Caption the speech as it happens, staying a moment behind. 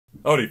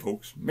Howdy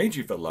folks,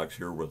 Mangy Fedlocks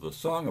here with a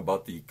song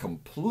about the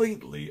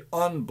completely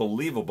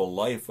unbelievable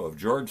life of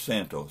George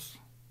Santos.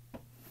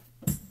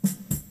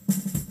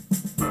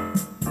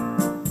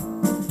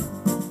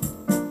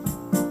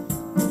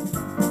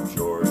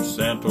 George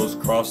Santos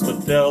crossed the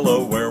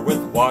Delaware with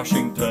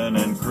Washington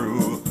and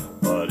crew,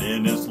 but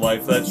in his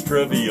life that's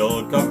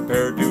trivial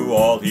compared to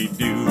all he'd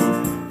do.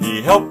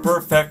 He helped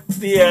perfect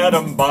the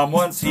atom bomb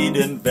once he'd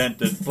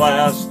invented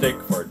plastic.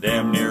 For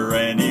damn near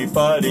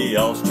anybody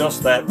else,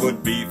 just that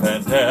would be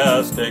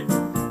fantastic.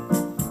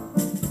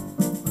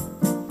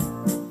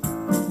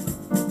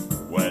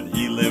 When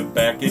he lived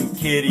back in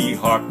Kitty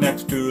Hawk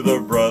next to the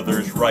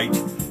brothers Wright,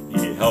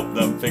 he helped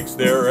them fix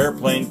their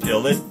airplane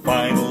till it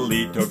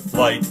finally took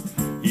flight.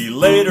 He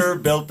later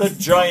built a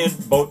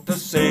giant boat to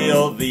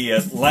sail the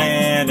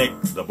Atlantic.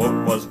 The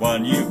boat was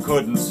one you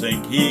couldn't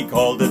sink, he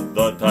called it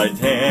the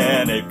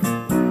Titanic.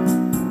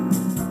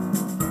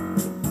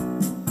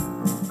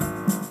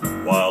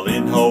 While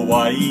in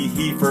Hawaii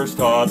he first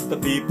taught the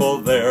people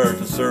there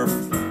to surf.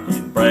 He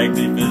bragged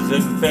of his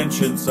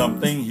invention,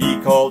 something he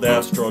called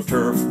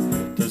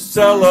Astroturf. To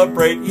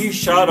celebrate he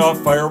shot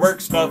off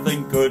fireworks,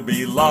 nothing could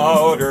be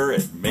louder.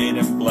 It made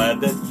him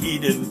glad that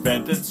he'd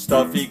invented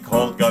stuff he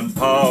called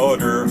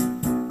gunpowder.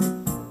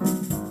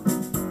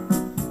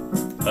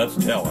 That's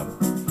telling.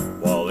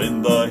 While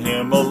in the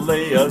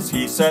Himalayas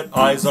he set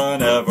eyes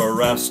on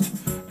Everest.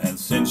 And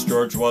since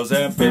George was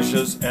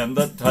ambitious and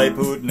the type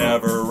who'd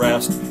never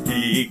rest,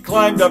 he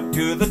climbed up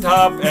to the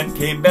top and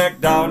came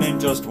back down in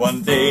just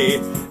one day,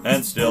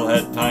 and still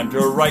had time to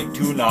write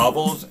 2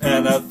 novels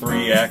and a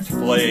 3-act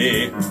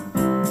play.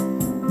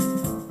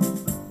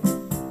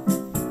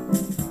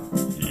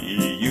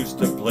 He used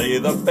to play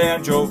the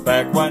banjo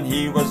back when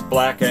he was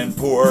black and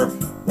poor,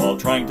 while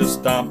trying to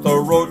stomp the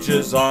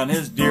roaches on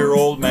his dear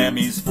old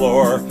mammy's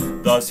floor.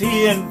 Thus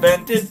he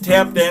invented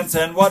tap dance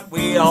and what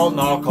we all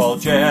now call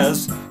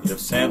jazz. If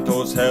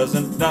Santos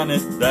hasn't done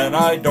it, then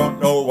I don't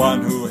know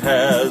one who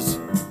has.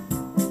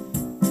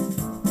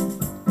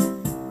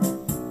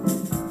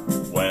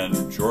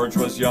 When George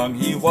was young,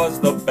 he was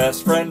the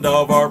best friend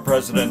of our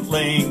President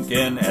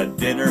Lincoln. At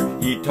dinner,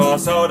 he'd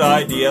toss out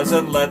ideas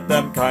and let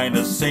them kind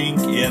of sink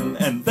in.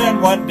 And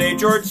then one day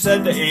George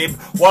said to Abe,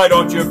 "Why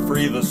don't you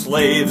free the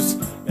slaves?"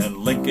 And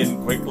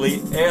Lincoln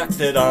quickly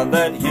acted on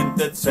that hint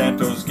that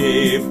Santos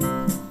gave.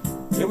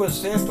 It was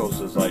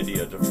Santos's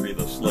idea to free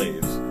the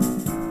slaves.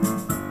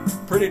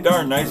 Pretty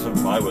darn nice of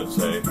him, I would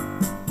say.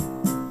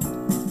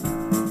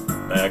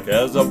 Back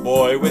as a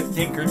boy with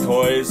tinker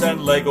toys and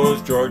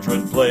Legos George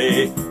would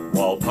play,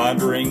 while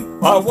pondering,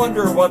 I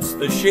wonder what's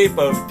the shape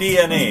of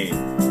DNA.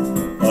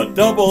 A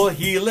double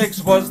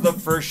helix was the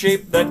first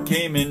shape that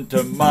came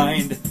into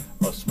mind.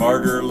 A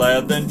smarter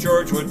lad than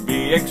George would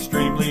be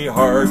extremely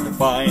hard to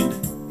find.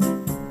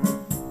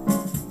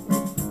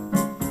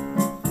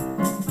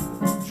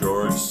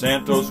 George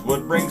Santos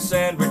would bring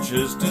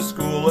sandwiches to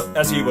school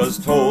as he was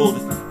told.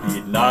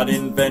 He'd not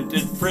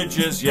invented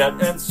fridges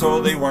yet, and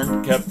so they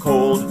weren't kept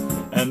cold.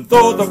 And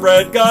though the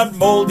bread got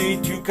moldy,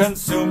 to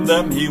consume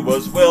them he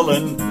was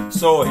willin'.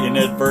 So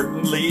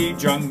inadvertently,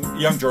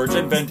 young George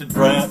invented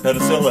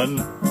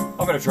penicillin.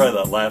 I'm going to try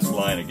that last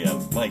line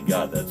again. My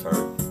God, that's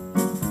hard.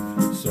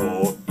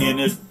 So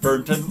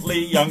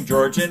inadvertently, young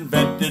George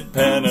invented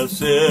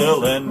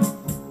penicillin.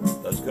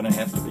 That's going to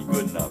have to be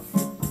good enough.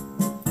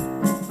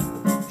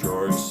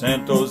 George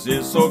Santos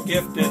is so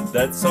gifted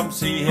that some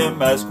see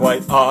him as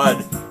quite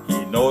odd.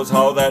 He knows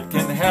how that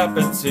can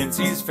happen since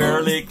he's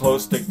fairly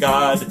close to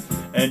God.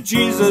 And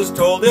Jesus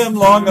told him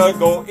long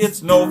ago,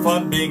 it's no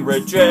fun being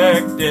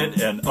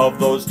rejected. And of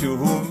those to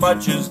whom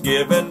much is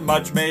given,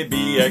 much may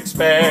be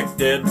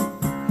expected.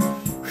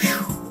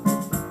 Whew.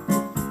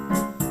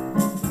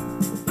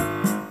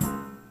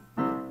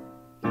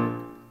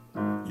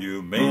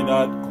 You may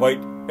not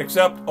quite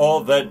accept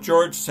all that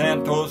George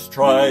Santos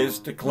tries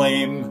to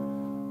claim.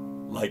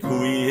 Like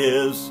who he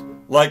is,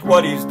 like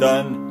what he's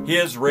done,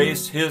 his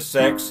race, his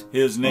sex,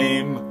 his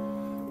name.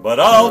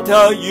 But I'll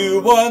tell you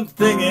one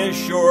thing is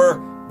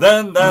sure,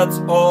 then that's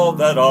all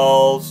that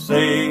I'll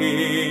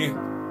say.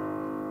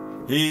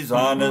 He's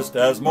honest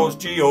as most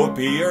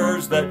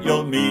GOPers that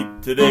you'll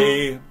meet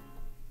today.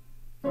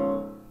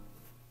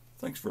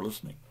 Thanks for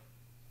listening.